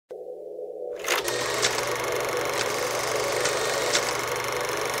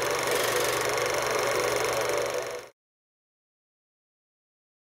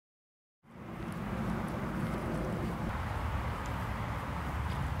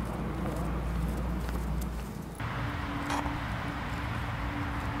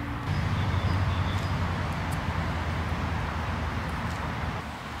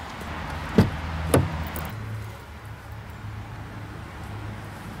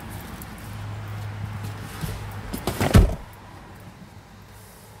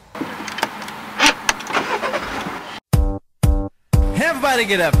Everybody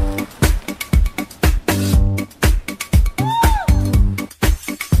get up.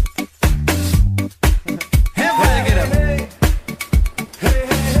 Everybody get up.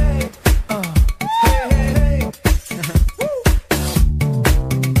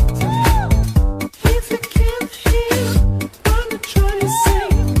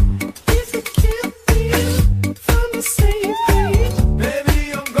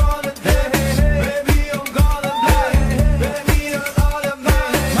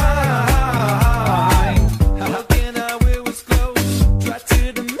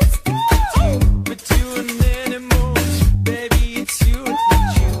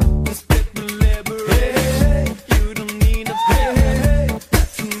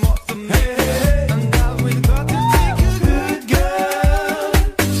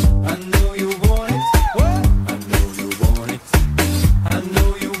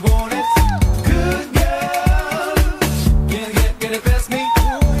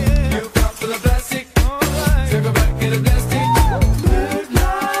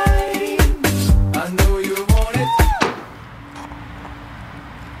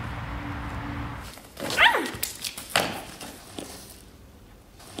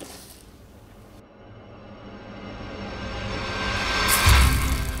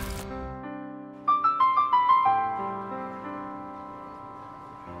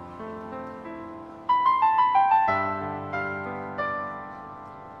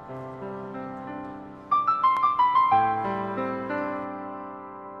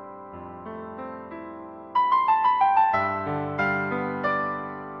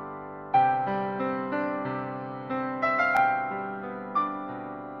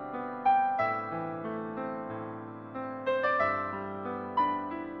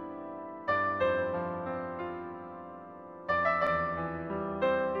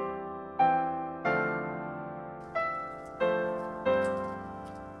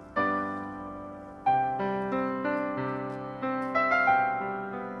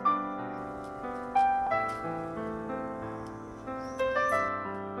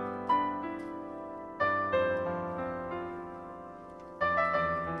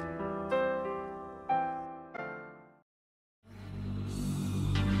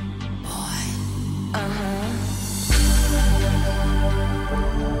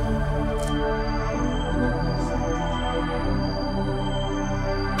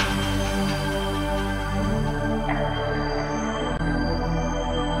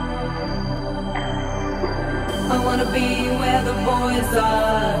 I wanna be where the boys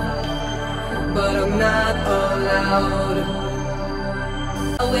are, but I'm not allowed.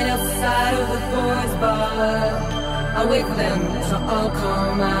 I wait outside of the boys' bar. I wait for them to all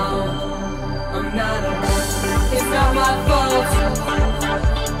come out. I'm not alone. It's not my fault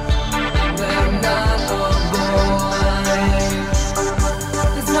that I'm not a boy.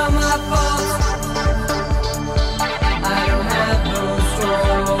 It's not my fault. I don't have those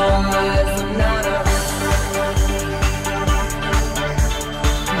toys. I'm not a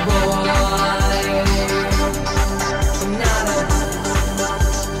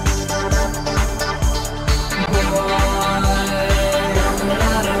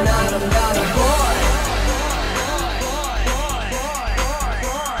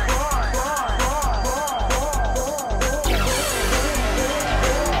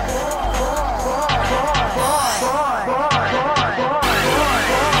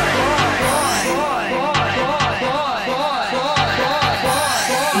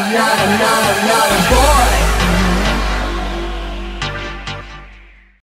not a boy.